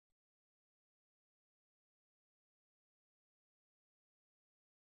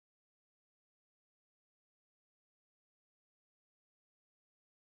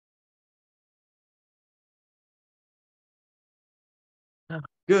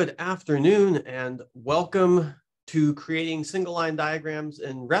Good afternoon and welcome to creating single line diagrams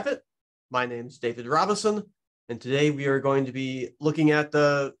in Revit. My name is David Robison, and today we are going to be looking at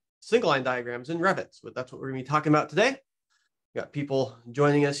the single line diagrams in Revit. So that's what we're going to be talking about today. We got people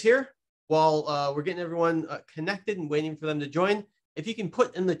joining us here. While we're getting everyone connected and waiting for them to join, if you can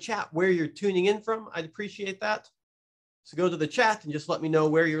put in the chat where you're tuning in from, I'd appreciate that. So go to the chat and just let me know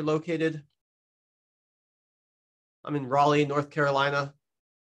where you're located. I'm in Raleigh, North Carolina.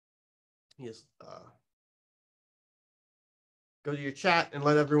 Just go to your chat and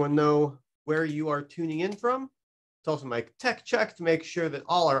let everyone know where you are tuning in from. It's also my tech check to make sure that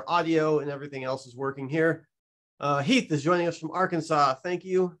all our audio and everything else is working here. Heath is joining us from Arkansas. Thank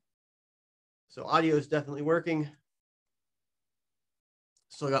you. So audio is definitely working.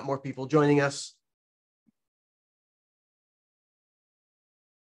 Still got more people joining us.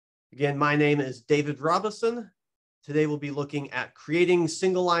 Again, my name is David Robison. Today we'll be looking at creating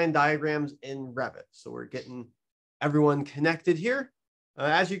single line diagrams in Revit. So we're getting everyone connected here.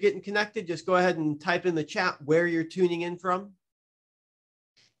 As you're getting connected, just go ahead and type in the chat where you're tuning in from.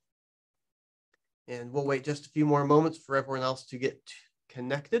 And we'll wait just a few more moments for everyone else to get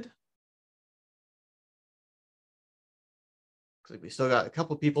connected. Looks like we still got a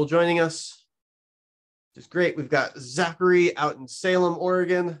couple people joining us, which is great. We've got Zachary out in Salem,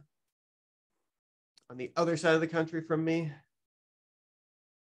 Oregon, on the other side of the country from me.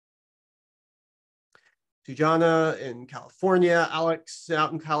 Sujana in California, Alex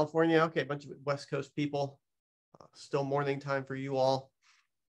out in California. Okay, a bunch of West Coast people. Still morning time for you all.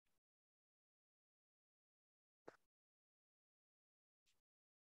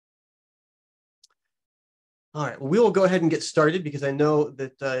 All right, well, we will go ahead and get started because I know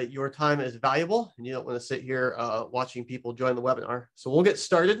that your time is valuable and you don't want to sit here watching people join the webinar. So we'll get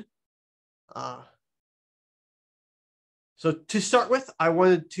started. So to start with, I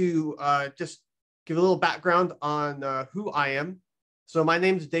wanted to just give a little background on who I am. So my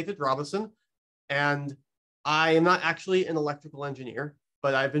name is David Robison, and I am not actually an electrical engineer,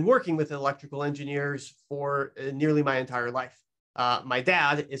 but I've been working with electrical engineers for nearly my entire life. My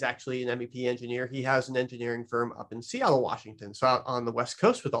dad is actually an MEP engineer. He has an engineering firm up in Seattle, Washington, so out on the West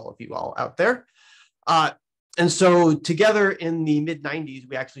Coast with all of you all out there. And so together in the mid-90s,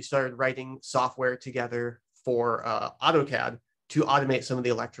 we actually started writing software together for AutoCAD to automate some of the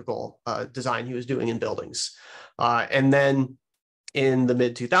electrical design he was doing in buildings. And then in the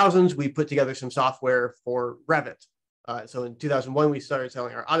mid-2000s, we put together some software for Revit. So in 2001, we started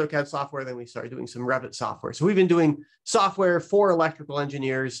selling our AutoCAD software. Then we started doing some Revit software. So we've been doing software for electrical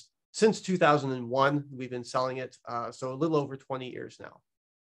engineers since 2001. We've been selling it, so a little over 20 years now.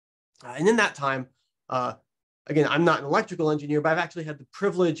 And in that time, again, I'm not an electrical engineer, but I've actually had the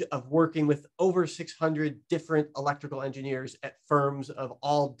privilege of working with over 600 different electrical engineers at firms of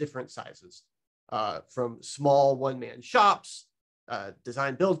all different sizes, from small one-man shops,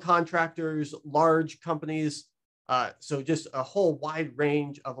 design build contractors, large companies. So just a whole wide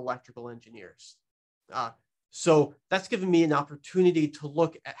range of electrical engineers. So that's given me an opportunity to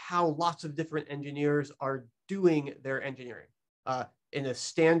look at how lots of different engineers are doing their engineering. In a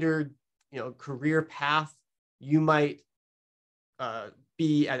standard, career path, you might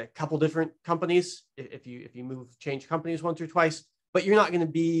be at a couple different companies if you change companies once or twice, but you're not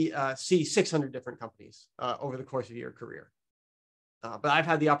going to see 600 different companies over the course of your career. But I've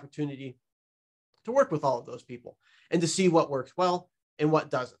had the opportunity to work with all of those people and to see what works well and what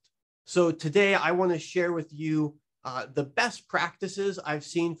doesn't. So today I want to share with you the best practices I've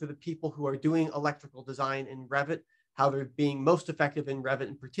seen for the people who are doing electrical design in Revit, how they're being most effective in Revit,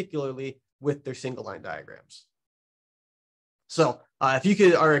 and particularly with their single line diagrams. So if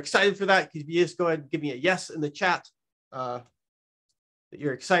you are excited for that, could you just go ahead and give me a yes in the chat that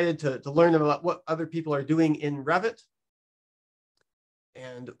you're excited to learn about what other people are doing in Revit.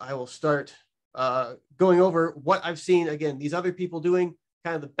 And I will start going over what I've seen, again, these other people doing,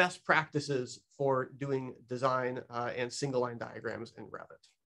 kind of the best practices for doing design and single line diagrams in Revit.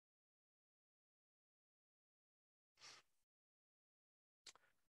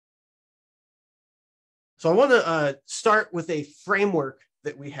 So I want to start with a framework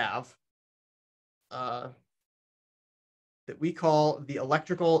that we have that we call the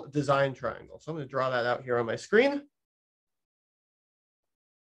electrical design triangle. So I'm going to draw that out here on my screen.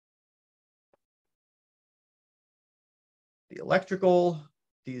 The electrical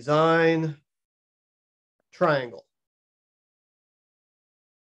design triangle.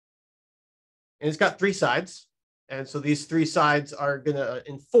 And it's got three sides. And so these three sides are going to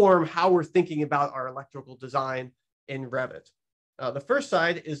inform how we're thinking about our electrical design in Revit. The first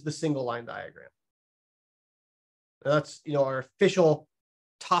side is the single line diagram. Now that's our official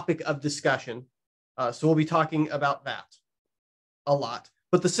topic of discussion. So we'll be talking about that a lot.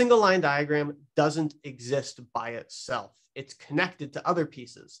 But the single line diagram doesn't exist by itself. It's connected to other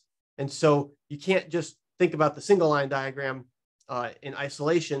pieces. And so you can't just think about the single line diagram in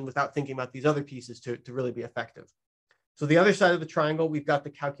isolation without thinking about these other pieces to really be effective. So the other side of the triangle, we've got the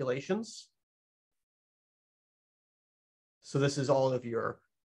calculations. So this is all of your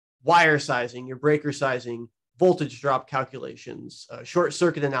wire sizing, your breaker sizing, voltage drop calculations, short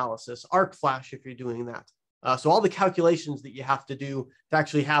circuit analysis, arc flash if you're doing that. So all the calculations that you have to do to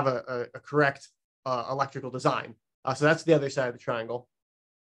actually have a correct electrical design. So that's the other side of the triangle.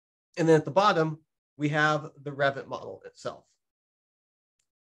 And then at the bottom, we have the Revit model itself.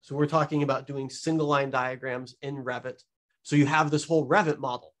 So we're talking about doing single line diagrams in Revit. So you have this whole Revit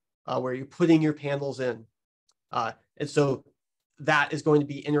model where you're putting your panels in. And so that is going to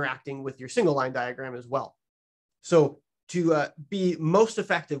be interacting with your single line diagram as well. So to be most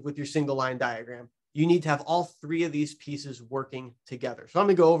effective with your single line diagram, you need to have all three of these pieces working together. So I'm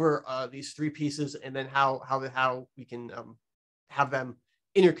going to go over these three pieces and then how we can have them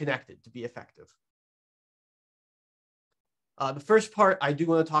interconnected to be effective. The first part I do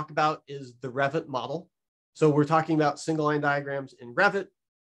want to talk about is the Revit model. So we're talking about single line diagrams in Revit.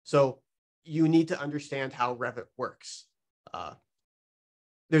 So you need to understand how Revit works.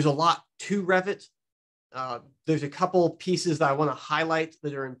 There's a lot to Revit. There's a couple pieces that I want to highlight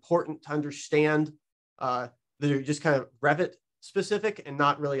that are important to understand that are just kind of Revit specific and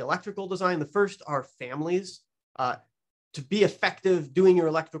not really electrical design. The first are families. To be effective doing your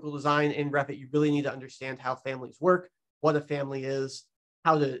electrical design in Revit, you really need to understand how families work, what a family is,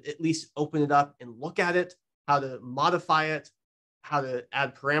 how to at least open it up and look at it, how to modify it, how to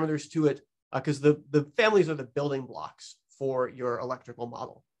add parameters to it, because the families are the building blocks for your electrical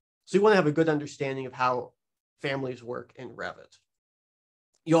model. So you want to have a good understanding of how families work in Revit.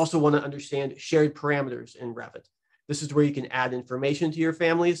 You also want to understand shared parameters in Revit. This is where you can add information to your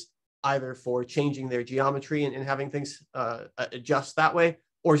families, either for changing their geometry and having things adjust that way,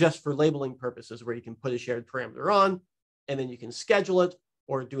 or just for labeling purposes where you can put a shared parameter on, and then you can schedule it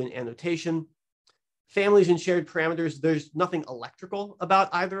or do an annotation. Families and shared parameters, there's nothing electrical about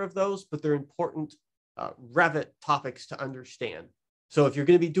either of those, but they're important Revit topics to understand. So if you're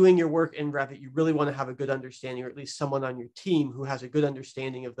going to be doing your work in Revit, you really want to have a good understanding, or at least someone on your team who has a good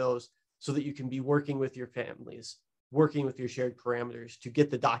understanding of those, so that you can be working with your families, working with your shared parameters to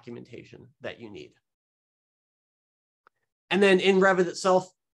get the documentation that you need. And then in Revit itself,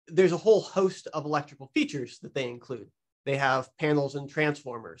 there's a whole host of electrical features that they include. They have panels and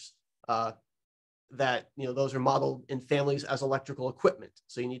transformers that, those are modeled in families as electrical equipment.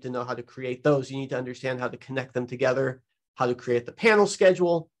 So you need to know how to create those. You need to understand how to connect them together, how to create the panel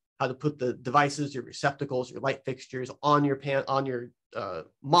schedule, how to put the devices, your receptacles, your light fixtures on your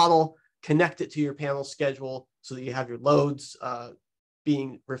model, connect it to your panel schedule so that you have your loads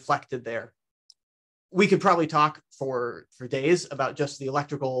being reflected there. We could probably talk for days about just the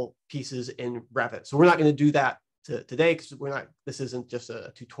electrical pieces in Revit. So we're not going to do that today, because this isn't just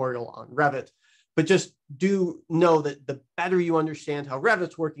a tutorial on Revit, but just do know that the better you understand how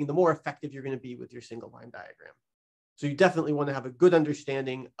Revit's working, the more effective you're going to be with your single line diagram. So you definitely want to have a good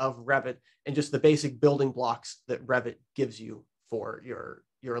understanding of Revit and just the basic building blocks that Revit gives you for your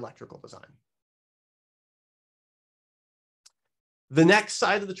electrical design. The next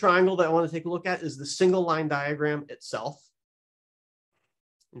side of the triangle that I want to take a look at is the single line diagram itself.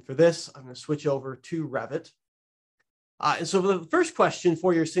 And for this, I'm going to switch over to Revit. And so the first question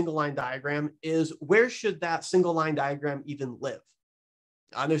for your single line diagram is, where should that single line diagram even live?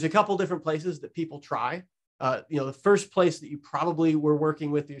 There's a couple different places that people try. The first place that you probably were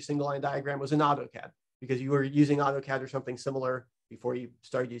working with your single line diagram was in AutoCAD, because you were using AutoCAD or something similar before you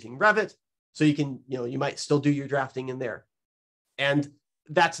started using Revit. So you can, you might still do your drafting in there. And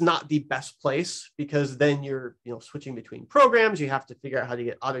that's not the best place, because then you're, switching between programs. You have to figure out how to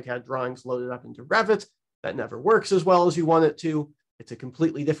get AutoCAD drawings loaded up into Revit. That never works as well as you want it to. It's a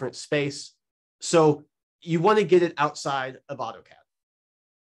completely different space. So you want to get it outside of AutoCAD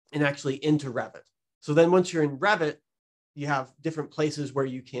and actually into Revit. So then once you're in Revit, you have different places where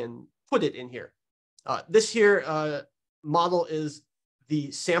you can put it in here. This here model is the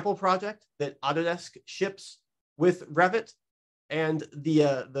sample project that Autodesk ships with Revit. And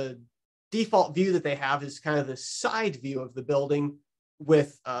the default view that they have is kind of the side view of the building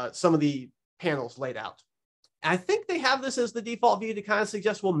with some of the panels laid out. I think they have this as the default view to kind of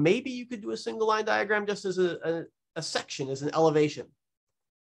suggest, well, maybe you could do a single line diagram just as a section, as an elevation.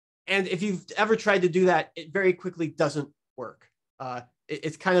 And if you've ever tried to do that, it very quickly doesn't work.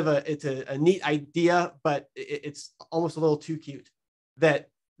 It's kind of a neat idea, but it's almost a little too cute. That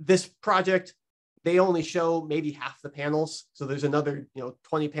This project, they only show maybe half the panels. So there's another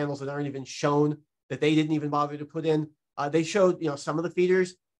 20 panels that aren't even shown that they didn't even bother to put in. They showed some of the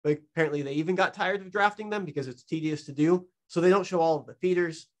feeders, but apparently they even got tired of drafting them because it's tedious to do. So they don't show all of the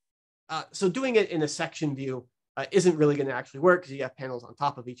feeders. So doing it in a section view isn't really going to actually work because you have panels on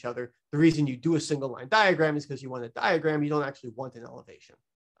top of each other. The reason you do a single line diagram is because you want a diagram. You don't actually want an elevation.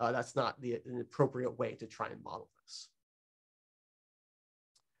 That's not an appropriate way to try and model this.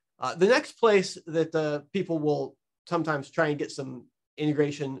 The next place that people will sometimes try and get some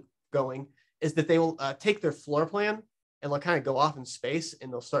integration going is that they will take their floor plan and they'll kind of go off in space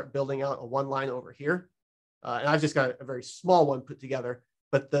and they'll start building out a one line over here. And I've just got a very small one put together.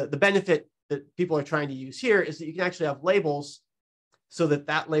 But the benefit that people are trying to use here is that you can actually have labels so that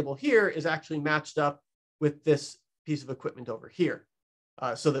that label here is actually matched up with this piece of equipment over here.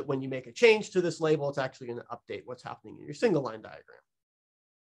 So that when you make a change to this label, it's actually going to update what's happening in your single line diagram.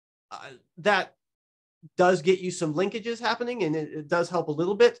 That does get you some linkages happening, and it does help a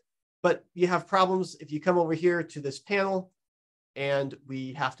little bit, but you have problems if you come over here to this panel and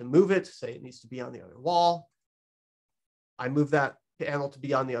we have to move it, say it needs to be on the other wall. I move that panel to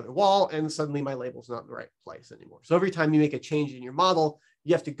be on the other wall, and suddenly my label's not in the right place anymore. So every time you make a change in your model,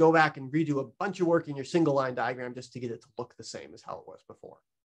 you have to go back and redo a bunch of work in your single line diagram just to get it to look the same as how it was before.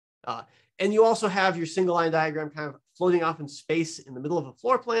 And you also have your single line diagram kind of floating off in space in the middle of a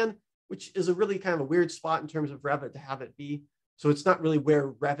floor plan, which is a really kind of a weird spot in terms of Revit to have it be. So it's not really where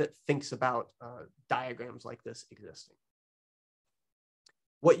Revit thinks about diagrams like this existing.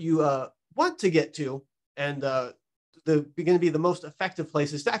 What you want to get to, and going to be the most effective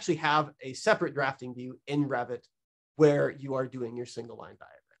place, is to actually have a separate drafting view in Revit where you are doing your single line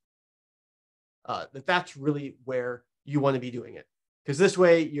diagram. That's really where you want to be doing it. Because this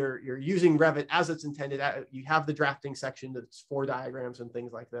way you're using Revit as it's intended. You have the drafting section that's for diagrams and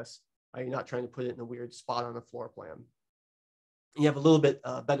things like this. You're not trying to put it in a weird spot on a floor plan. You have a little bit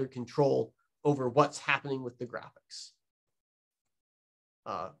better control over what's happening with the graphics.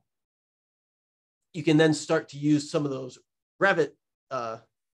 You can then start to use some of those Revit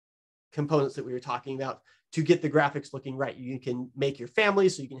components that we were talking about to get the graphics looking right. You can make your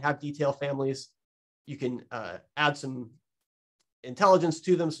families, so you can have detail families. You can add some intelligence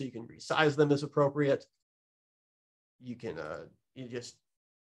to them, so you can resize them as appropriate. You can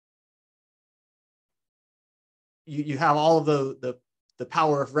you have all of the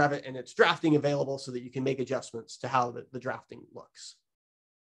power of Revit and its drafting available so that you can make adjustments to how the drafting looks.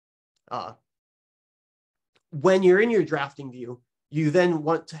 When you're in your drafting view, you then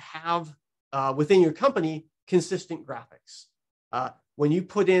want to have within your company consistent graphics. When you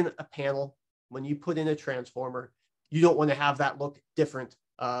put in a panel, when you put in a transformer, you don't want to have that look different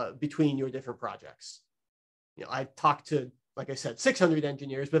between your different projects. I talked to, like I said, 600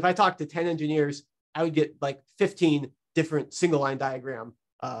 engineers, but if I talked to 10 engineers, I would get like 15 different single line diagram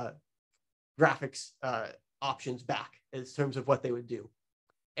graphics options back in terms of what they would do.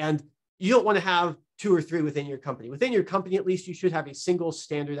 And you don't want to have 2 or 3 within your company. Within your company, at least, you should have a single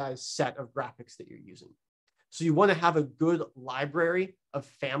standardized set of graphics that you're using. So you want to have a good library of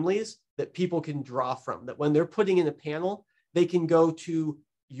families that people can draw from, that when they're putting in a panel, they can go to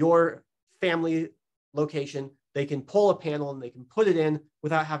your family location, they can pull a panel and they can put it in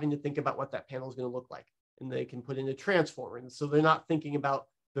without having to think about what that panel is going to look like. And they can put in a transformer. And so they're not thinking about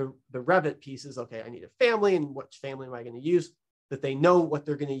the Revit pieces. Okay, I need a family, and which family am I going to use? That they know what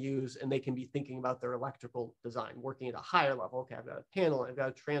they're going to use, and they can be thinking about their electrical design, working at a higher level. Okay, I've got a panel, I've got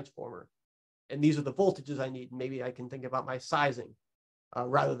a transformer, and these are the voltages I need. Maybe I can think about my sizing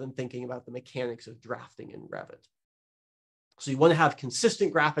rather than thinking about the mechanics of drafting in Revit. So you want to have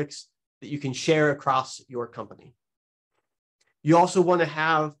consistent graphics that you can share across your company. You also want to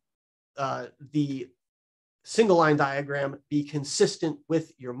have the single line diagram be consistent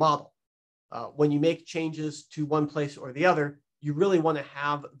with your model. When you make changes to one place or the other, you really want to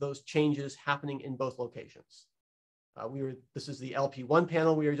have those changes happening in both locations. This is the LP1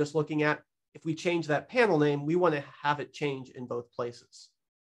 panel we were just looking at. If we change that panel name, we want to have it change in both places.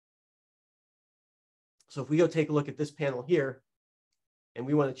 So if we go take a look at this panel here, and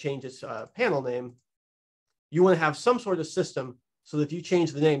we want to change its panel name, you want to have some sort of system so that if you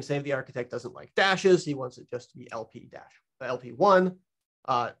change the name, say the architect doesn't like dashes, he wants it just to be LP1,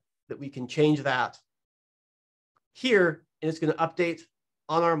 that we can change that here, and it's going to update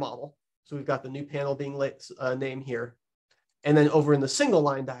on our model. So we've got the new panel being named here. And then over in the single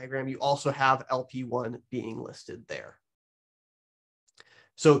line diagram, you also have LP1 being listed there.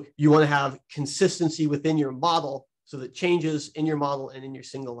 So you want to have consistency within your model so that changes in your model and in your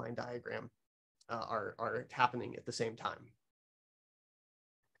single line diagram are happening at the same time.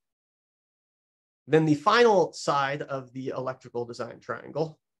 Then the final side of the electrical design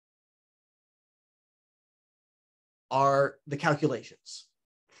triangle are the calculations.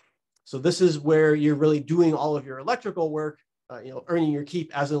 So this is where you're really doing all of your electrical work, earning your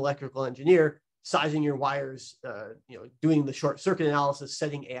keep as an electrical engineer, sizing your wires, doing the short circuit analysis,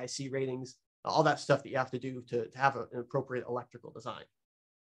 setting AIC ratings, all that stuff that you have to do to have an appropriate electrical design.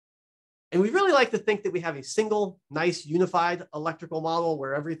 And we really like to think that we have a single, nice, unified electrical model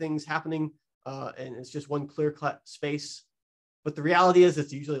where everything's happening and it's just one clear-cut space. But the reality is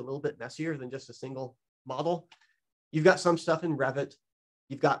it's usually a little bit messier than just a single model. You've got some stuff in Revit.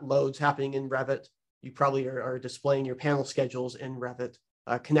 You've got loads happening in Revit. You probably are displaying your panel schedules in Revit,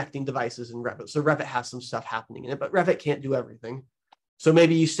 connecting devices in Revit. So Revit has some stuff happening in it, but Revit can't do everything. So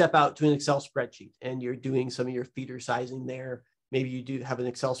maybe you step out to an Excel spreadsheet and you're doing some of your feeder sizing there. Maybe you do have an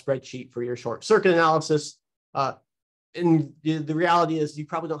Excel spreadsheet for your short circuit analysis. And the reality is you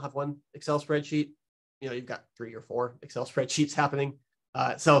probably don't have one Excel spreadsheet. You've got 3 or 4 Excel spreadsheets happening.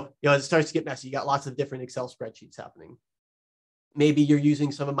 So it starts to get messy. You got lots of different Excel spreadsheets happening. Maybe you're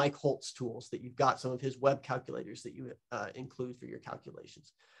using some of Mike Holt's tools that you've got, some of his web calculators that you include for your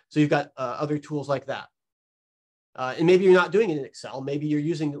calculations. So you've got other tools like that. And maybe you're not doing it in Excel. Maybe you're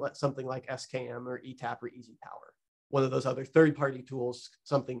using something like SKM or ETAP or EasyPower, one of those other third-party tools,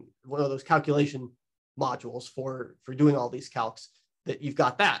 one of those calculation modules for doing all these calcs, that you've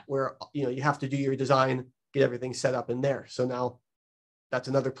got that where you have to do your design, get everything set up in there. So now that's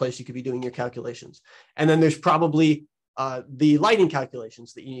another place you could be doing your calculations. And then there's probably the lighting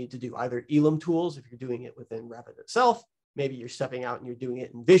calculations that you need to do, either Elim tools if you're doing it within Revit itself. Maybe you're stepping out and you're doing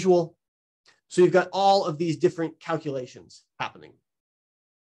it in Visual. So you've got all of these different calculations happening.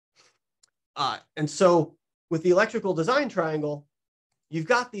 And so with the electrical design triangle, you've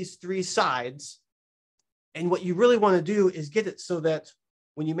got these 3 sides. And what you really want to do is get it so that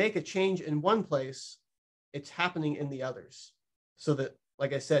when you make a change in one place, it's happening in the others. So that,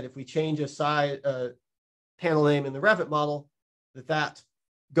 like I said, if we change a panel name in the Revit model, that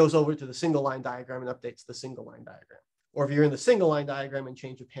goes over to the single line diagram and updates the single line diagram. Or if you're in the single line diagram and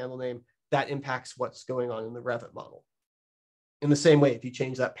change a panel name, that impacts what's going on in the Revit model. In the same way, if you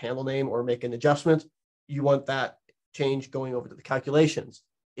change that panel name or make an adjustment, you want that change going over to the calculations.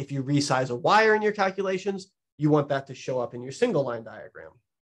 If you resize a wire in your calculations, you want that to show up in your single line diagram.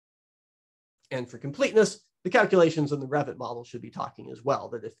 And for completeness, the calculations in the Revit model should be talking as well,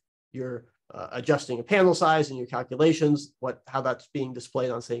 that if you're adjusting a panel size in your calculations, how that's being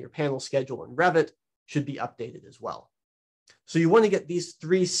displayed on, say, your panel schedule in Revit should be updated as well. So you want to get these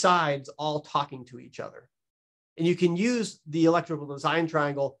 3 sides all talking to each other. And you can use the electrical design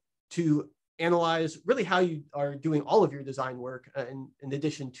triangle to analyze really how you are doing all of your design work in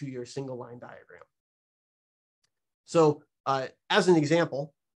addition to your single line diagram. So as an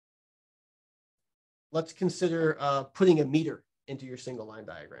example, let's consider putting a meter into your single line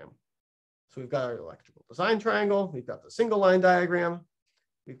diagram. So we've got our electrical design triangle, we've got the single line diagram,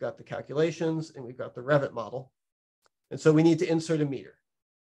 we've got the calculations, and we've got the Revit model. And so we need to insert a meter.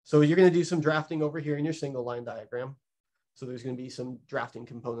 So you're going to do some drafting over here in your single line diagram. So there's going to be some drafting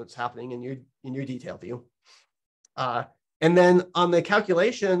components happening in your detail view. And then on the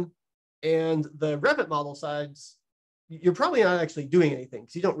calculation and the Revit model sides, you're probably not actually doing anything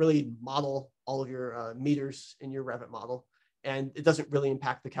because you don't really model all of your meters in your Revit model, and it doesn't really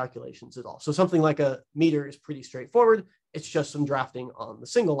impact the calculations at all. So something like a meter is pretty straightforward. It's just some drafting on the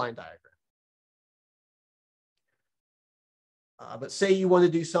single line diagram. But say you want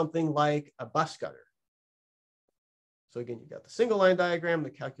to do something like a bus gutter. So again, you've got the single line diagram, the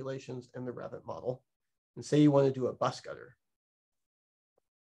calculations, and the Revit model. And say you want to do a bus gutter.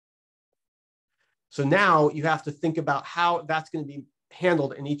 So now you have to think about how that's going to be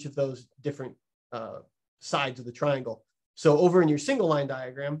handled in each of those different sides of the triangle. So over in your single line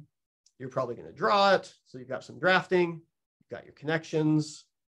diagram, you're probably going to draw it. So you've got some drafting, you've got your connections,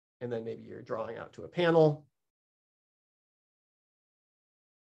 and then maybe you're drawing out to a panel.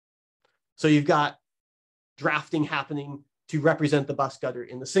 So you've got drafting happening to represent the bus gutter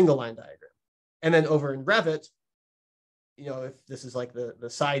in the single line diagram. And then over in Revit, if this is like the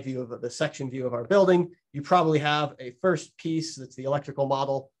side view of the section view of our building, you probably have a first piece that's the electrical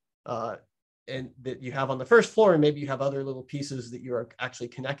model and that you have on the first floor, and maybe you have other little pieces that you're actually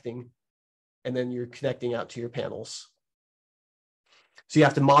connecting, and then you're connecting out to your panels. So you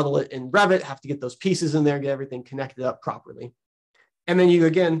have to model it in Revit, have to get those pieces in there, get everything connected up properly. And then you,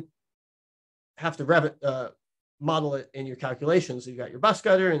 again, have to Revit model it in your calculations. So you've got your bus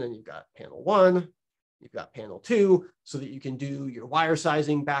gutter, and then you've got panel 1, you've got panel 2, so that you can do your wire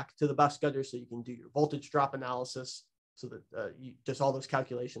sizing back to the bus gutter, so you can do your voltage drop analysis, so that just all those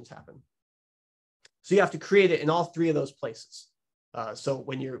calculations happen. So you have to create it in all three of those places. So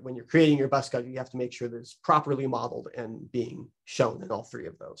when you're creating your bus schedule, you have to make sure that it's properly modeled and being shown in all three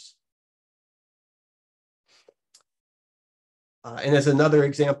of those. And as another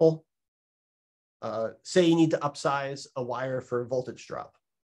example, say you need to upsize a wire for voltage drop.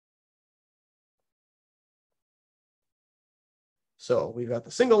 So we've got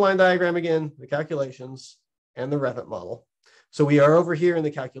the single line diagram again, the calculations, and the Revit model. So we are over here in the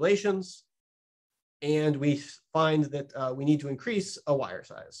calculations, and we find that we need to increase a wire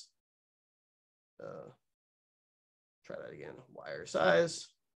size. Try that again, wire size.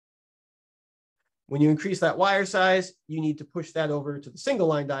 When you increase that wire size, you need to push that over to the single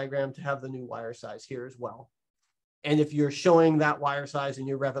line diagram to have the new wire size here as well. And if you're showing that wire size in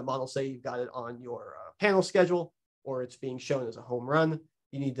your Revit model, say you've got it on your panel schedule, or it's being shown as a home run,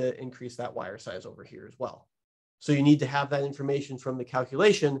 you need to increase that wire size over here as well. So you need to have that information from the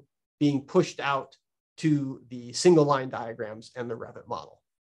calculation being pushed out to the single line diagrams and the Revit model.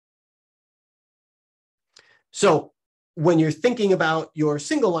 So when you're thinking about your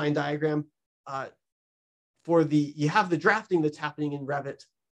single line diagram, you have the drafting that's happening in Revit,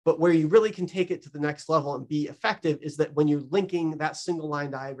 but where you really can take it to the next level and be effective is that when you're linking that single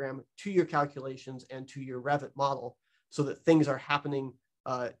line diagram to your calculations and to your Revit model, so that things are happening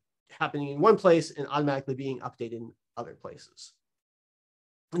in one place and automatically being updated in other places.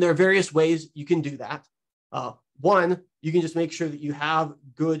 And there are various ways you can do that. One, you can just make sure that you have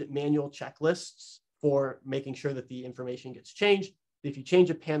good manual checklists for making sure that the information gets changed. If you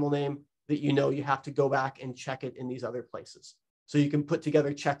change a panel name, that you know you have to go back and check it in these other places. So you can put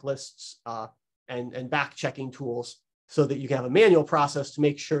together checklists and back checking tools so that you can have a manual process to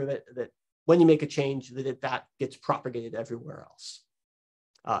make sure that when you make a change, that gets propagated everywhere else.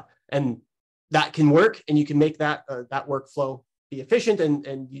 And that can work, and you can make that workflow be efficient,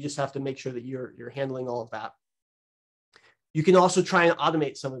 and you just have to make sure that you're handling all of that. You can also try and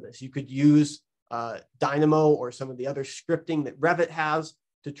automate some of this. You could use Dynamo or some of the other scripting that Revit has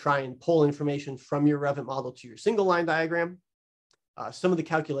to try and pull information from your Revit model to your single line diagram. Some of the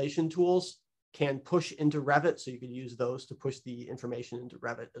calculation tools can push into Revit, so you could use those to push the information into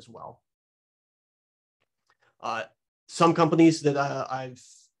Revit as well. Some companies that I've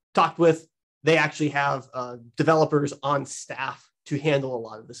talked with, they actually have developers on staff to handle a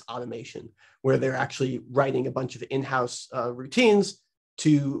lot of this automation, where they're actually writing a bunch of in-house routines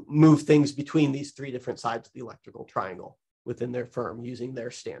to move things between these three different sides of the electrical triangle within their firm using their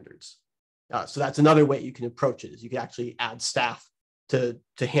standards. So that's another way you can approach it, is you can actually add staff to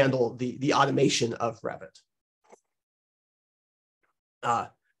handle the automation of Revit.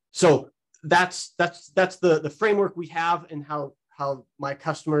 So that's the framework we have, and how my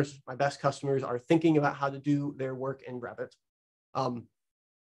best customers are thinking about how to do their work in Revit. And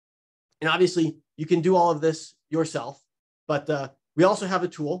obviously you can do all of this yourself, but we also have a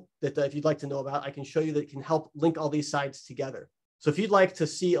tool that if you'd like to know about, I can show you that can help link all these sides together. So if you'd like to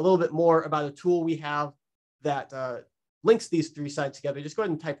see a little bit more about a tool we have that links these three sides together, just go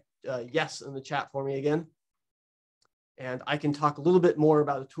ahead and type yes in the chat for me again. And I can talk a little bit more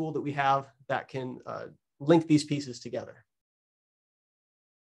about a tool that we have that can link these pieces together.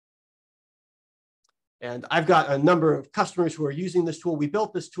 And I've got a number of customers who are using this tool. We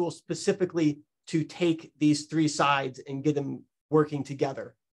built this tool specifically to take these three sides and get them working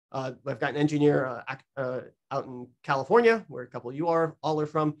together. I've got an engineer out in California, where a couple of you all are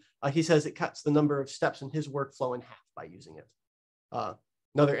from. He says it cuts the number of steps in his workflow in half by using it.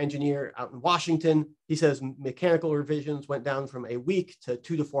 Another engineer out in Washington, he says mechanical revisions went down from a week to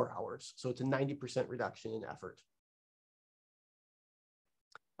 2 to 4 hours. So it's a 90% reduction in effort.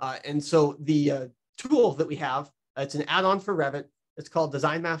 And so the tool that we have, it's an add-on for Revit. It's called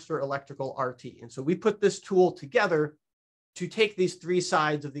Design Master Electrical RT. And so we put this tool together to take these three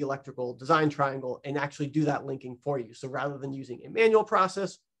sides of the electrical design triangle and actually do that linking for you. So rather than using a manual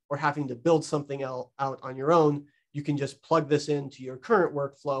process or having to build something out on your own, you can just plug this into your current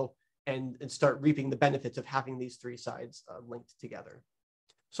workflow and start reaping the benefits of having these three sides linked together.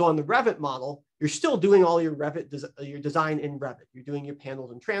 So on the Revit model, you're still doing all your your design in Revit. You're doing your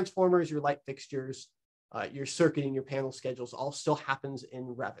panels and transformers, your light fixtures, your circuiting, your panel schedules, all still happens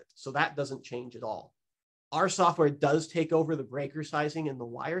in Revit. So that doesn't change at all. Our software does take over the breaker sizing and the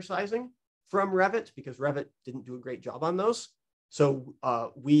wire sizing from Revit, because Revit didn't do a great job on those. So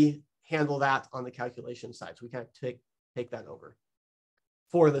we handle that on the calculation side. So we kind of take that over.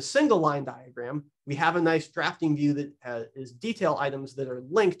 For the single line diagram, we have a nice drafting view that is detail items that are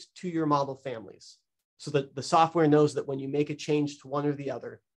linked to your model families, so that the software knows that when you make a change to one or the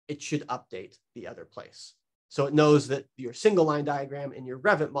other, it should update the other place. So it knows that your single line diagram and your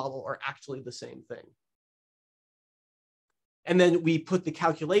Revit model are actually the same thing. And then we put the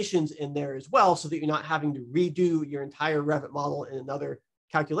calculations in there as well so that you're not having to redo your entire Revit model in another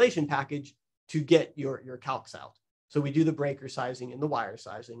calculation package to get your calcs out. So we do the breaker sizing and the wire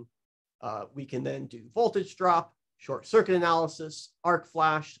sizing. We can then do voltage drop, short circuit analysis, arc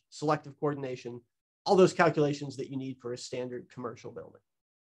flash, selective coordination, all those calculations that you need for a standard commercial building.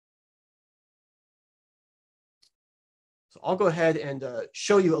 So I'll go ahead and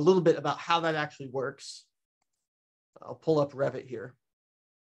show you a little bit about how that actually works. I'll pull up Revit here.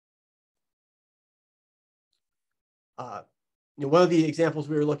 One of the examples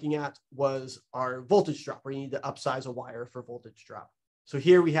we were looking at was our voltage drop, where you need to upsize a wire for voltage drop. So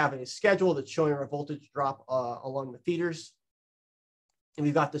here we have a schedule that's showing our voltage drop along the feeders. And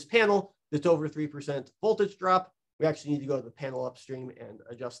we've got this panel that's over 3% voltage drop. We actually need to go to the panel upstream and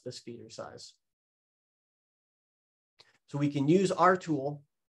adjust this feeder size. So we can use our tool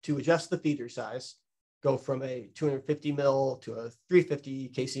to adjust the feeder size, go from a 250 mil to a 350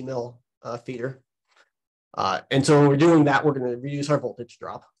 kc mil feeder. And so when we're doing that, we're going to reduce our voltage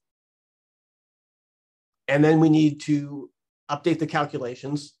drop. And then we need to update the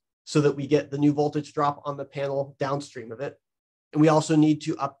calculations so that we get the new voltage drop on the panel downstream of it. And we also need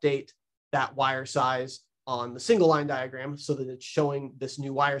to update that wire size on the single line diagram so that it's showing this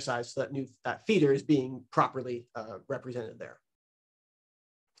new wire size, so that feeder is being properly represented there.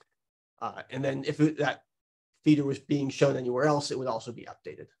 And then if that feeder was being shown anywhere else, it would also be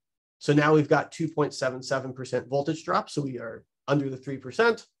updated. So now we've got 2.77% voltage drop, so we are under the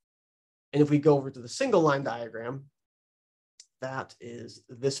 3%. And if we go over to the single line diagram, that is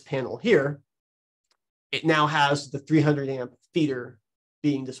this panel here, it now has the 300 amp feeder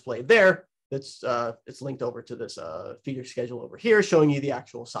being displayed there. That's it's linked over to this feeder schedule over here, showing you the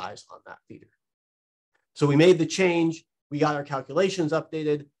actual size on that feeder. So we made the change, we got our calculations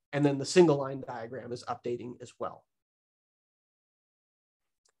updated, and then the single line diagram is updating as well.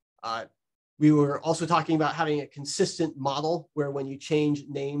 We were also talking about having a consistent model where when you change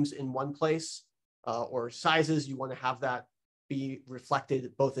names in one place or sizes, you want to have that be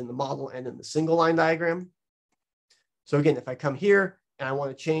reflected both in the model and in the single line diagram. So again, if I come here and I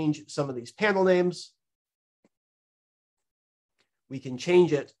want to change some of these panel names, we can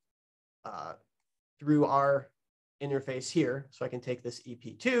change it through our interface here. So I can take this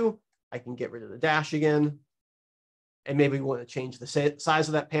EP2, I can get rid of the dash again, and maybe we want to change the size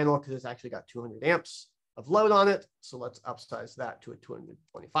of that panel because it's actually got 200 amps of load on it. So let's upsize that to a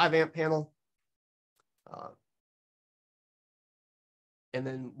 225 amp panel. And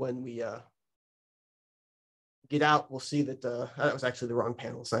then when we get out, we'll see that that was actually the wrong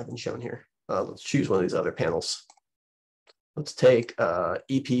panel. It's not even shown here. Let's choose one of these other panels. Let's take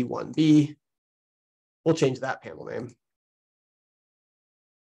EP1B. We'll change that panel name.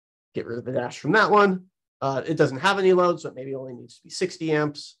 Get rid of the dash from that one. It doesn't have any load, so it maybe only needs to be 60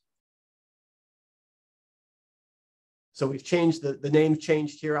 amps. So we've changed the name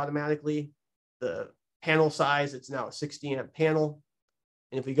changed here automatically. The panel size, it's now a 60 amp panel.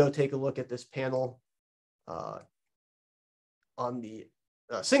 And if we go take a look at this panel on the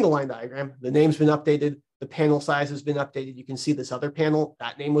single line diagram, the name's been updated, the panel size has been updated. You can see this other panel,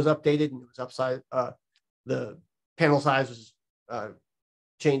 that name was updated and it was upside. The panel size was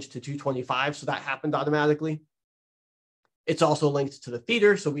changed to 225, so that happened automatically. It's also linked to the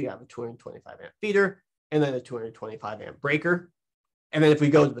feeder, so we have a 225 amp feeder and then a 225 amp breaker. And then if we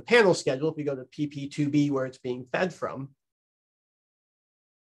go to the panel schedule, if we go to PP2B where it's being fed from,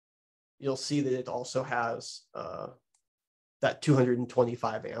 you'll see that it also has that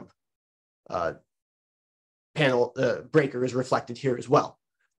 225 amp panel breaker is reflected here as well.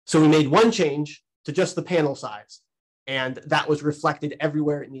 So we made one change to just the panel size, and that was reflected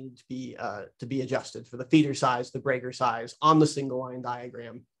everywhere it needed to be adjusted for the feeder size, the breaker size on the single line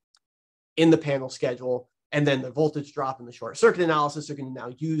diagram in the panel schedule. And then the voltage drop and the short circuit analysis are going to now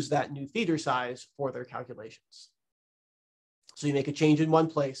use that new feeder size for their calculations. So you make a change in one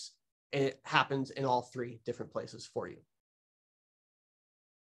place and it happens in all three different places for you.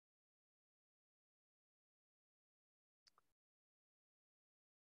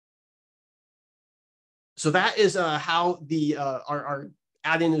 So that is how our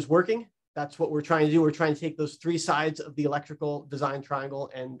add-in is working. That's what we're trying to do. We're trying to take those three sides of the electrical design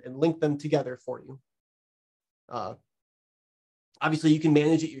triangle and link them together for you. Obviously, you can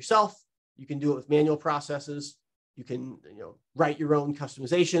manage it yourself. You can do it with manual processes. You can write your own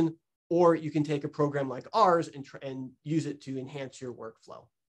customization, or you can take a program like ours and use it to enhance your workflow.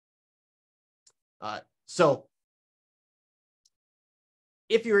 So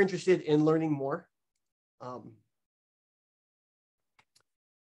if you're interested in learning more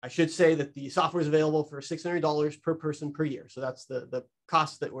I should say that the software is available for $600 per person per year. So that's the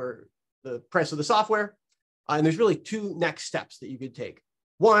cost that we're, the price of the software. And there's really two next steps that you could take.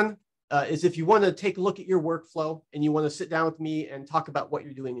 One is if you want to take a look at your workflow and you want to sit down with me and talk about what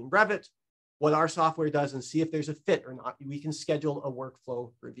you're doing in Revit, what our software does, and see if there's a fit or not, we can schedule a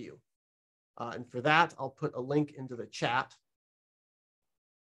workflow review. And for that, I'll put a link into the chat.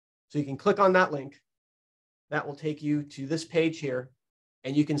 So you can click on that link. That will take you to this page here.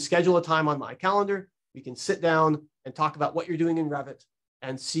 And you can schedule a time on my calendar. We can sit down and talk about what you're doing in Revit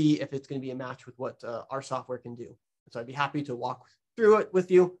and see if it's going to be a match with what our software can do. So I'd be happy to walk through it with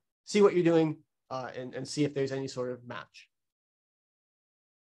you, see what you're doing, and see if there's any sort of match.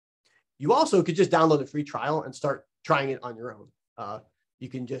 You also could just download a free trial and start trying it on your own. You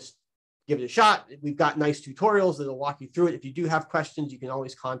can just give it a shot. We've got nice tutorials that'll walk you through it. If you do have questions, you can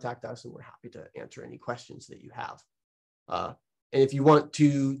always contact us, and we're happy to answer any questions that you have. And if you want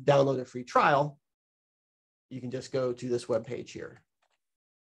to download a free trial, you can just go to this web page here.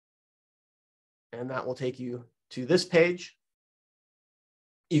 And that will take you to this page.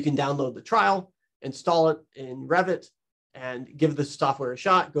 You can download the trial, install it in Revit, and give the software a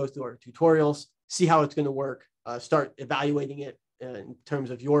shot, go through our tutorials, see how it's going to work, start evaluating it in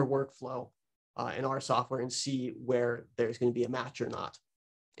terms of your workflow in our software, and see where there's going to be a match or not.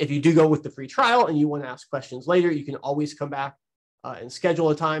 If you do go with the free trial and you want to ask questions later, you can always come back and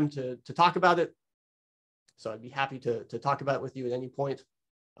schedule a time to talk about it. So I'd be happy to talk about it with you at any point.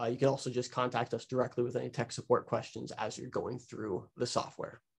 You can also just contact us directly with any tech support questions as you're going through the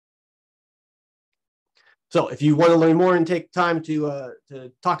software. So if you want to learn more and take time to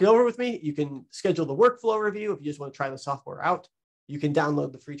talk it over with me, you can schedule the workflow review. If you just want to try the software out, you can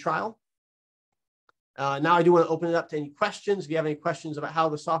download the free trial. Now I do want to open it up to any questions. If you have any questions about how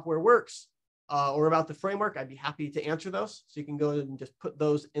the software works, or about the framework, I'd be happy to answer those. So you can go ahead and just put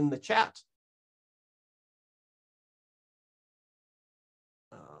those in the chat.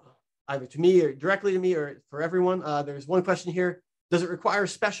 Either to me or directly to me or for everyone. There's one question here. Does it require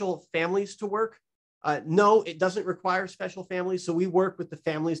special families to work? No, it doesn't require special families. So we work with the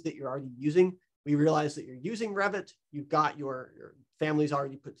families that you're already using. We realize that you're using Revit. You've got your families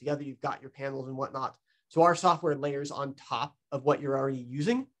already put together. You've got your panels and whatnot. So our software layers on top of what you're already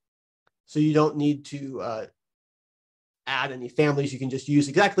using. So you don't need to add any families. You can just use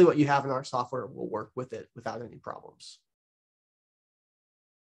exactly what you have in our software. We'll work with it without any problems.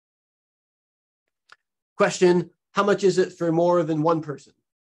 Question, how much is it for more than one person?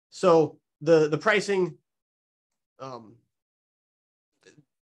 So the pricing,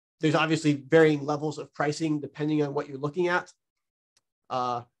 there's obviously varying levels of pricing depending on what you're looking at.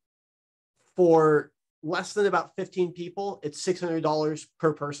 For less than about 15 people, it's $600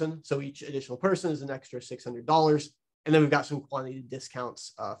 per person. So each additional person is an extra $600. And then we've got some quantity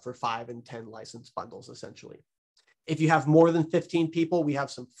discounts for 5 and 10 license bundles, essentially. If you have more than 15 people, we have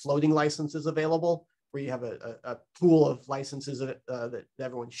some floating licenses available where you have a pool of licenses that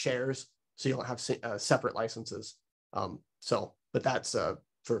everyone shares. So you don't have separate licenses. But that's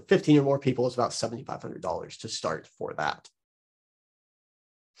for 15 or more people, it's about $7,500 to start for that.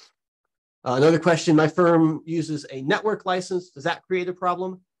 Another question, my firm uses a network license. Does that create a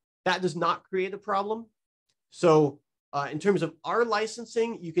problem? That does not create a problem. So in terms of our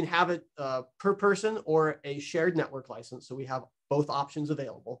licensing, you can have it per person or a shared network license. So we have both options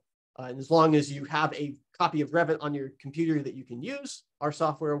available. And as long as you have a copy of Revit on your computer that you can use, our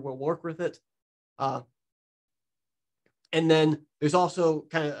software will work with it. And then there's also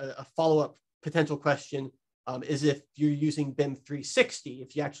kind of a follow-up potential question. Is if you're using BIM 360,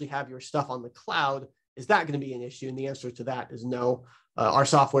 if you actually have your stuff on the cloud, is that going to be an issue? And the answer to that is no. Our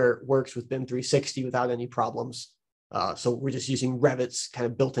software works with BIM 360 without any problems. So we're just using Revit's kind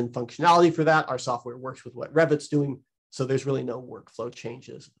of built-in functionality for that. Our software works with what Revit's doing. So there's really no workflow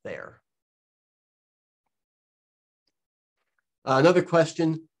changes there. Another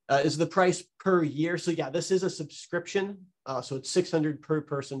question, is the price per year? So yeah, this is a subscription. So it's $600 per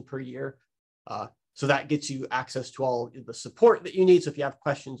person per year. So that gets you access to all the support that you need. So if you have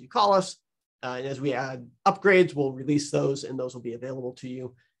questions, you call us. And as we add upgrades, we'll release those and those will be available to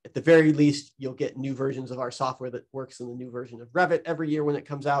you. At the very least, you'll get new versions of our software that works in the new version of Revit every year when it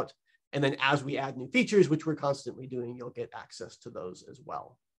comes out. And then as we add new features, which we're constantly doing, you'll get access to those as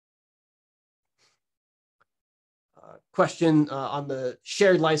well. Question on the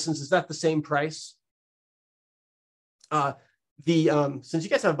shared license, is that the same price? Since you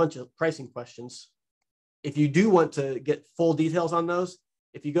guys have a bunch of pricing questions, if you do want to get full details on those,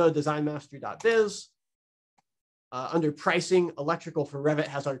 if you go to designmastery.biz, under pricing, electrical for Revit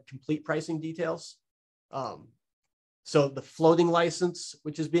has our complete pricing details. So the floating license,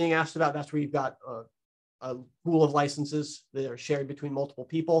 which is being asked about, that's where you've got a pool of licenses that are shared between multiple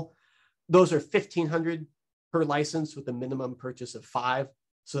people. Those are $1,500 per license with a minimum purchase of 5.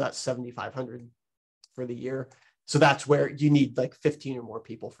 So that's $7,500 for the year. So that's where you need like 15 or more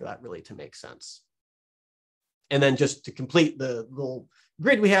people for that really to make sense. And then just to complete the little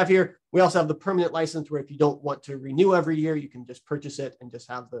grid we have here, we also have the permanent license where if you don't want to renew every year, you can just purchase it and just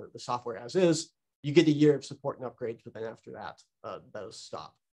have the software as is. You get a year of support and upgrades, but then after that, those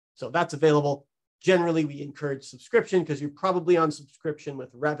stop. So that's available. Generally, we encourage subscription because you're probably on subscription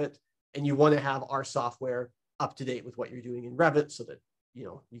with Revit and you want to have our software up to date with what you're doing in Revit so that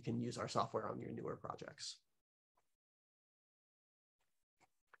you can use our software on your newer projects.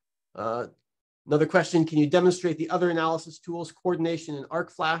 Another question, can you demonstrate the other analysis tools, coordination and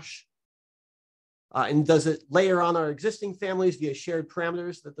ArcFlash? And does it layer on our existing families via shared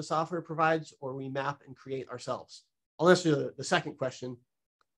parameters that the software provides, or we map and create ourselves? I'll answer the second question.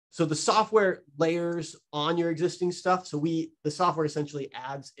 So the software layers on your existing stuff. So the software essentially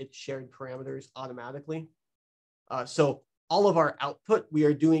adds its shared parameters automatically. So all of our output we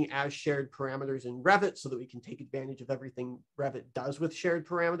are doing as shared parameters in Revit so that we can take advantage of everything Revit does with shared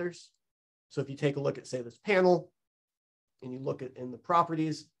parameters. So if you take a look at, say, this panel, and you look at in the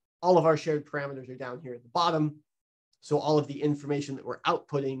properties, all of our shared parameters are down here at the bottom. So all of the information that we're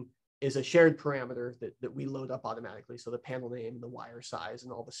outputting is a shared parameter that we load up automatically. So the panel name, the wire size,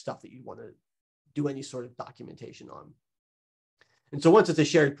 and all the stuff that you want to do any sort of documentation on. And so once it's a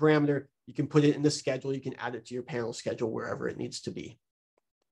shared parameter, you can put it in the schedule. You can add it to your panel schedule wherever it needs to be.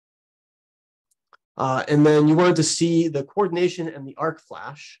 And then you wanted to see the coordination and the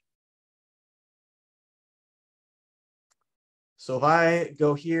ArcFlash. So if I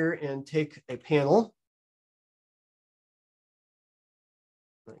go here and take a panel,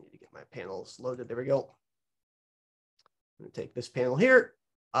 I need to get my panels loaded. There we go. I'm going to take this panel here.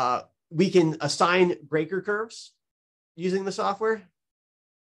 We can assign breaker curves using the software.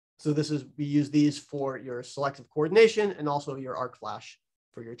 So we use these for your selective coordination and also your ArcFlash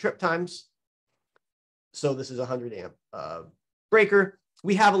for your trip times. So this is a 100 amp breaker.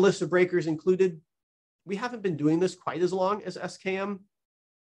 We have a list of breakers included. We haven't been doing this quite as long as SKM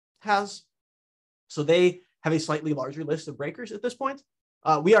has. So they have a slightly larger list of breakers at this point.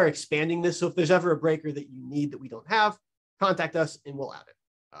 We are expanding this. So if there's ever a breaker that you need that we don't have, contact us and we'll add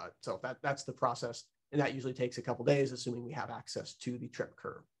it. So that's the process. And that usually takes a couple days, assuming we have access to the trip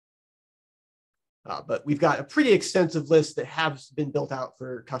curve. But we've got a pretty extensive list that has been built out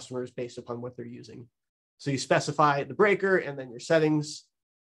for customers based upon what they're using. So you specify the breaker and then your settings.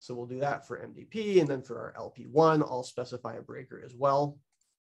 So we'll do that for MDP, and then for our LP1, I'll specify a breaker as well.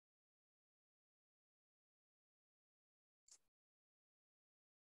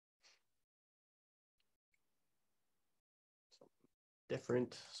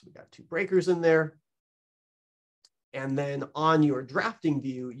 Different, so we got 2 breakers in there. And then on your drafting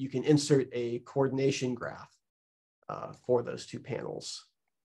view, you can insert a coordination graph for those 2 panels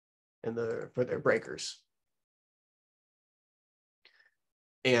and for their breakers.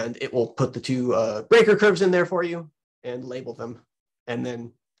 And it will put the 2 breaker curves in there for you and label them. And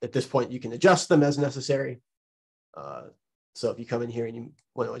then at this point, you can adjust them as necessary. So if you come in here and you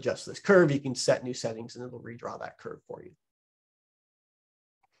want to adjust this curve, you can set new settings and it'll redraw that curve for you.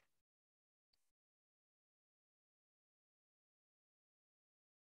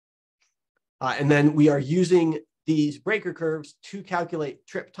 And then we are using these breaker curves to calculate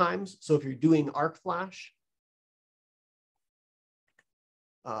trip times. So if you're doing ArcFlash,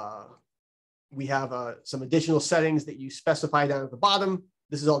 we have some additional settings that you specify down at the bottom.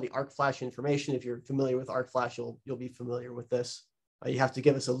 This is all the ArcFlash information. If you're familiar with ArcFlash, you'll be familiar with this. You have to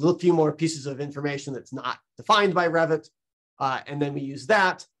give us a few more pieces of information that's not defined by Revit. And then we use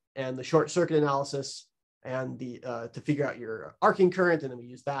that and the short circuit analysis and to figure out your arcing current. And then we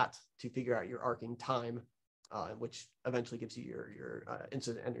use that to figure out your arcing time, which eventually gives you your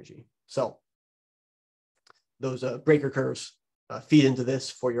incident energy. So those breaker curves feed into this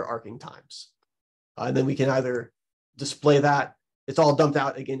for your arcing times. And then we can either display that. It's all dumped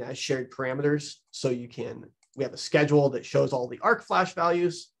out again as shared parameters. So we have a schedule that shows all the ArcFlash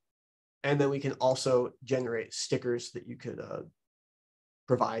values. And then we can also generate stickers that you could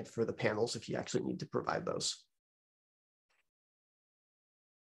provide for the panels if you actually need to provide those.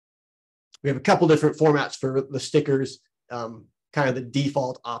 We have a couple different formats for the stickers. Kind of the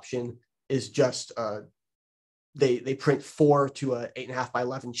default option is just they print 4 to a 8.5 by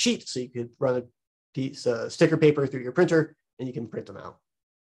 11 sheet. So you could run a piece of sticker paper through your printer and you can print them out.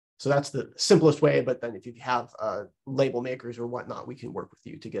 So that's the simplest way, but then if you have label makers or whatnot, we can work with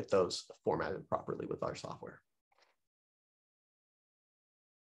you to get those formatted properly with our software.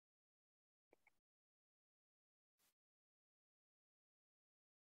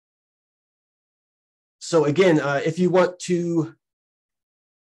 So again, if you want to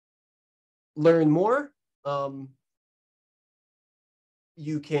learn more,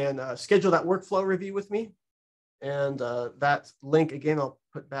 you can schedule that workflow review with me. And that link, again, I'll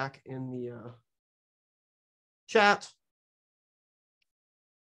put back in the chat.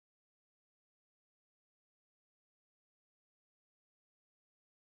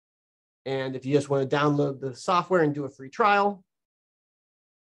 And if you just want to download the software and do a free trial.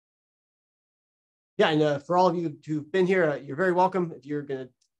 Yeah, and for all of you who've been here, you're very welcome. If you're going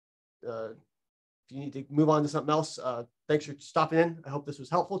to, if you need to move on to something else, thanks for stopping in. I hope this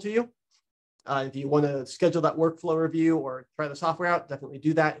was helpful to you. If you want to schedule that workflow review or try the software out, definitely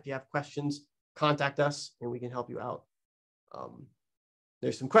do that. If you have questions, contact us and we can help you out.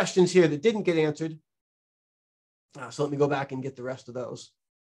 There's some questions here that didn't get answered. So let me go back and get the rest of those.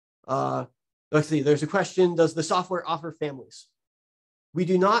 Let's see, there's a question, does the software offer families? We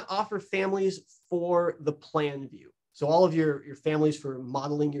do not offer families for the plan view. So all of your families for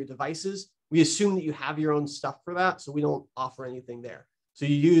modeling your devices, we assume that you have your own stuff for that. So we don't offer anything there. So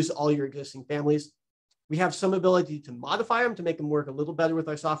you use all your existing families. We have some ability to modify them to make them work a little better with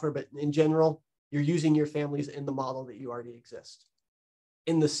our software, but in general, you're using your families in the model that you already exist.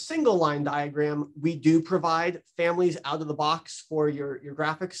 In the single line diagram, we do provide families out of the box for your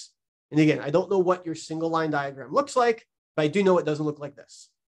graphics. And again, I don't know what your single line diagram looks like, but I do know it doesn't look like this.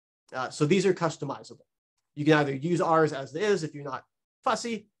 So these are customizable. You can either use ours as is if you're not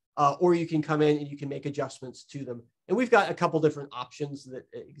fussy, or you can come in and you can make adjustments to them. And we've got a couple different options that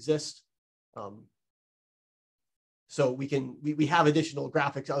exist. So we have additional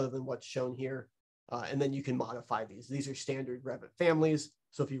graphics other than what's shown here. And then you can modify these. These are standard Revit families.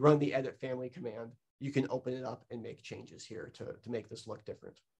 So if you run the edit family command, you can open it up and make changes here to make this look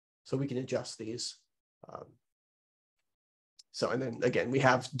different. So we can adjust these. And then again, we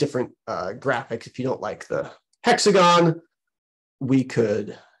have different graphics. If you don't like the hexagon, we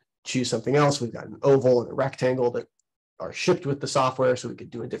could choose something else. We've got an oval and a rectangle that are shipped with the software. So we could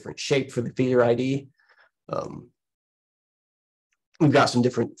do a different shape for the feeder ID. We've got some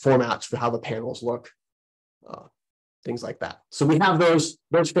different formats for how the panels look, things like that. So we have those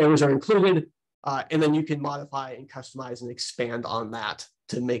families are included, and then you can modify and customize and expand on that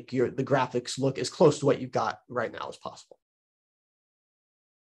to make the graphics look as close to what you've got right now as possible.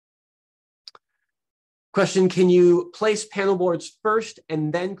 Question, can you place panel boards first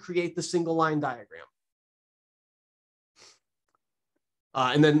and then create the single line diagram?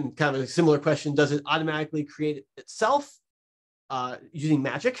 And then kind of a similar question, does it automatically create it itself? Using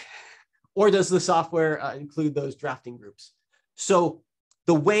magic, or does the software include those drafting groups? So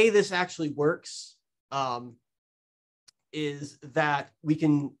the way this actually works is that we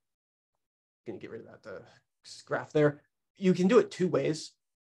can get rid of that graph there. You can do it two ways.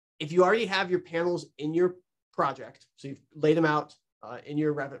 If you already have your panels in your project, so you've laid them out in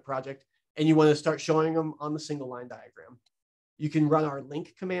your Revit project, and you want to start showing them on the single line diagram, you can run our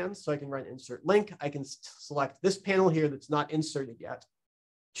link command. So I can run insert link. I can select this panel here that's not inserted yet,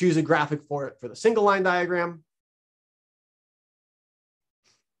 choose a graphic for it for the single line diagram,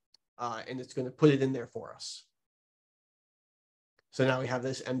 and it's going to put it in there for us. So now we have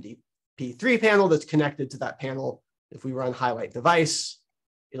this MDP3 panel that's connected to that panel. If we run highlight device,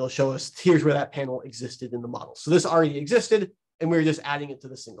 it'll show us here's where that panel existed in the model. So this already existed, and we're just adding it to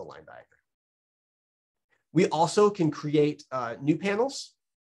the single line diagram. We also can create new panels.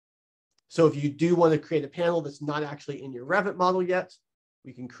 So if you do want to create a panel that's not actually in your Revit model yet,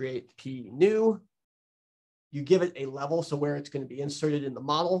 we can create P new. You give it a level, so where it's going to be inserted in the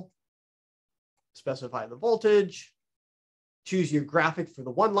model. Specify the voltage. Choose your graphic for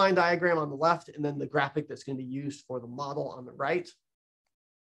the one line diagram on the left, and then the graphic that's going to be used for the model on the right.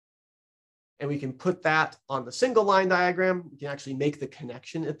 And we can put that on the single line diagram. We can actually make the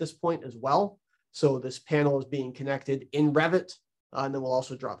connection at this point as well. So this panel is being connected in Revit, and then we'll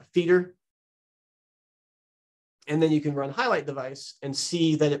also draw the feeder. And then you can run highlight device and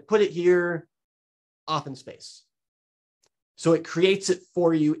see that it put it here off in space. So it creates it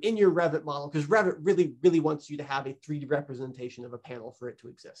for you in your Revit model, because Revit really, really wants you to have a 3D representation of a panel for it to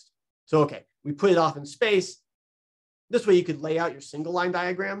exist. So, okay, we put it off in space. This way you could lay out your single line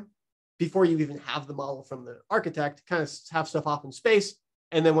diagram before you even have the model from the architect, kind of have stuff off in space.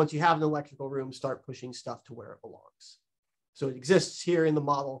 And then once you have an electrical room, start pushing stuff to where it belongs. So it exists here in the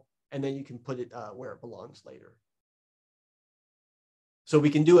model, and then you can put it where it belongs later. So we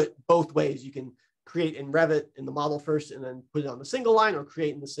can do it both ways. You can create in Revit in the model first and then put it on the single line, or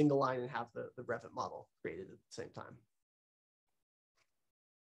create in the single line and have the Revit model created at the same time.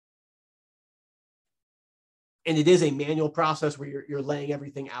 And it is a manual process where you're laying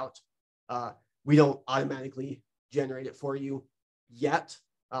everything out. We don't automatically generate it for you yet.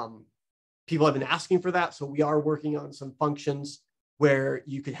 People have been asking for that. So we are working on some functions where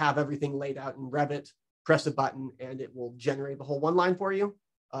you could have everything laid out in Revit, press a button, and it will generate the whole one line for you.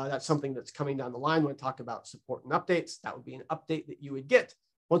 That's something that's coming down the line when I talk about support and updates. That would be an update that you would get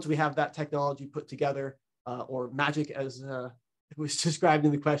once we have that technology put together, or magic as it was described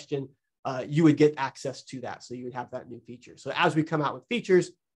in the question. You would get access to that. So you would have that new feature. So as we come out with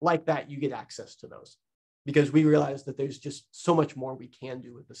features like that, you get access to those, because we realize that there's just so much more we can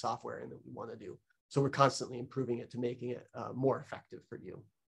do with the software and that we want to do. So we're constantly improving it to making it more effective for you.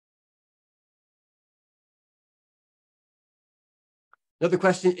 Another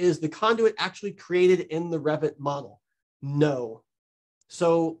question is the conduit actually created in the Revit model? No.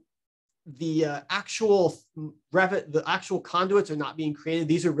 So the actual Revit, the actual conduits are not being created.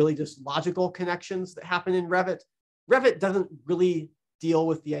 These are really just logical connections that happen in Revit. Revit doesn't really deal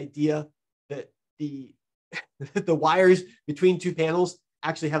with the idea that the wires between two panels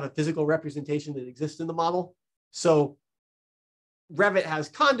actually have a physical representation that exists in the model. So Revit has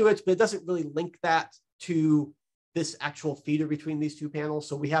conduits, but it doesn't really link that to this actual feeder between these two panels.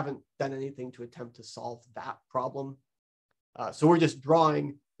 So we haven't done anything to attempt to solve that problem. So we're just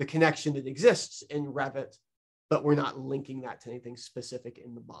drawing the connection that exists in Revit, but we're not linking that to anything specific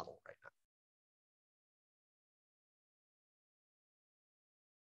in the model right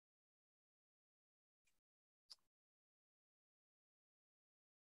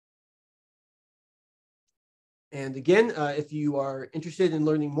now. And again, if you are interested in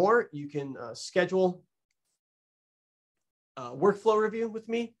learning more, you can schedule a workflow review with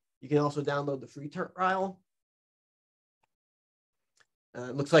me. You can also download the free trial.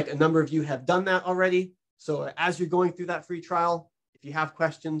 It looks like a number of you have done that already. So as you're going through that free trial, if you have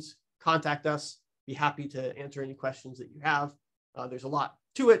questions, contact us. Be happy to answer any questions that you have. There's a lot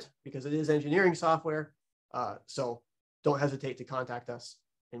to it because it is engineering software. So don't hesitate to contact us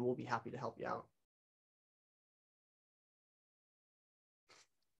and we'll be happy to help you out.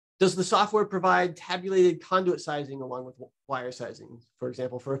 Does the software provide tabulated conduit sizing along with wire sizing, for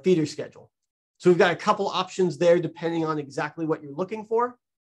example, for a feeder schedule? So we've got a couple options there depending on exactly what you're looking for.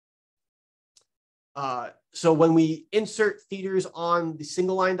 So when we insert feeders on the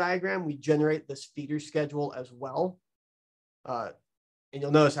single line diagram, we generate this feeder schedule as well. And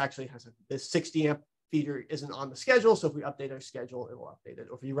you'll notice actually has this 60 amp feeder isn't on the schedule. So if we update our schedule, it will update it.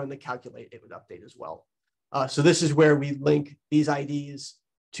 Or if you run the calculate, it would update as well. So this is where we link these IDs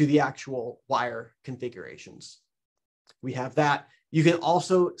to the actual wire configurations. We have that. You can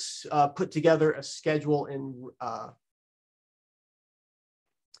also put together a schedule in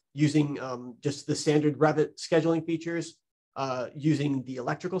using just the standard Revit scheduling features, using the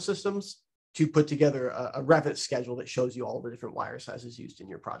electrical systems to put together a Revit schedule that shows you all the different wire sizes used in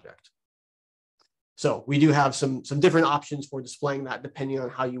your project. So we do have some different options for displaying that depending on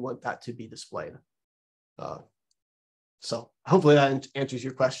how you want that to be displayed. So hopefully that answers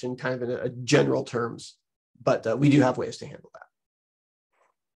your question kind of in a general terms, but we do have ways to handle that.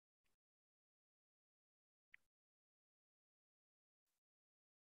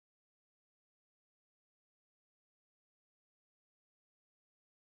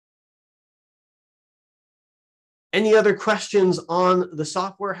 Any other questions on the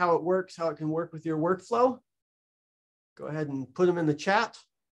software, how it works, how it can work with your workflow? Go ahead and put them in the chat.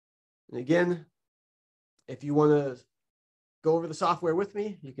 And again, if you want to go over the software with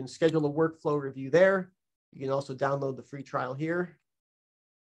me, you can schedule a workflow review there. You can also download the free trial here.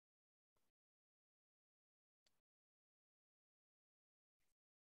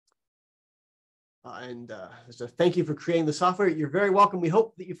 So thank you for creating the software. You're very welcome. We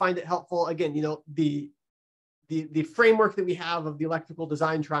hope that you find it helpful. Again, you know, the framework that we have of the electrical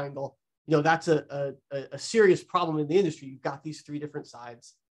design triangle, you know, that's a serious problem in the industry. You've got these three different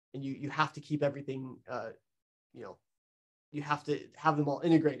sides and you have to keep everything, you know, you have to have them all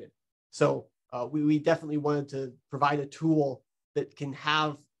integrated. So we definitely wanted to provide a tool that can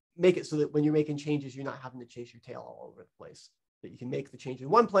make it so that when you're making changes, you're not having to chase your tail all over the place, that you can make the change in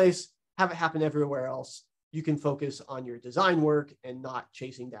one place, have it happen everywhere else. You can focus on your design work and not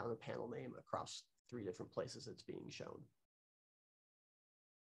chasing down a panel name across 3 different places it's being shown.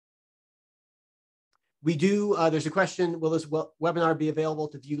 We do, there's a question, will this webinar be available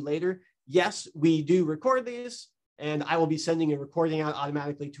to view later? Yes, we do record these, and I will be sending a recording out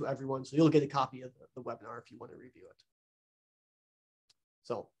automatically to everyone. So you'll get a copy of the webinar if you want to review it.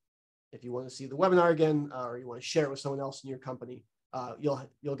 So if you want to see the webinar again, or you want to share it with someone else in your company,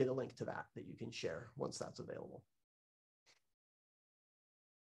 you'll get a link to that you can share once that's available.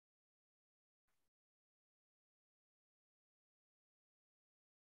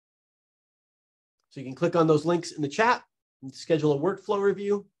 So you can click on those links in the chat and schedule a workflow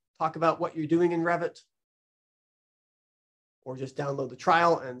review, talk about what you're doing in Revit, or just download the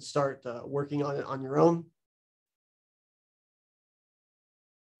trial and start working on it on your own.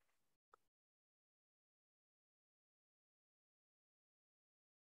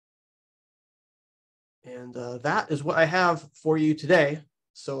 And that is what I have for you today.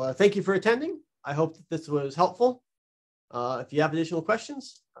 So thank you for attending. I hope that this was helpful. If you have additional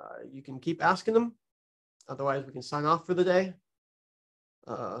questions, you can keep asking them. Otherwise, we can sign off for the day.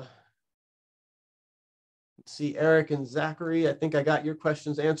 Let's see, Eric and Zachary, I think I got your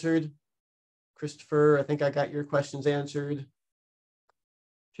questions answered. Christopher, I think I got your questions answered.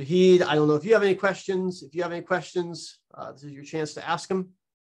 Shahid, I don't know if you have any questions. If you have any questions, this is your chance to ask them.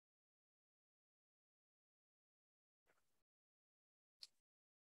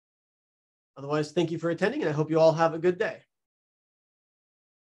 Otherwise, thank you for attending, and I hope you all have a good day.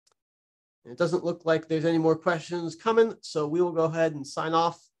 And it doesn't look like there's any more questions coming, so we will go ahead and sign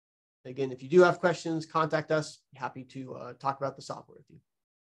off. Again, if you do have questions, contact us. Happy to talk about the software with you.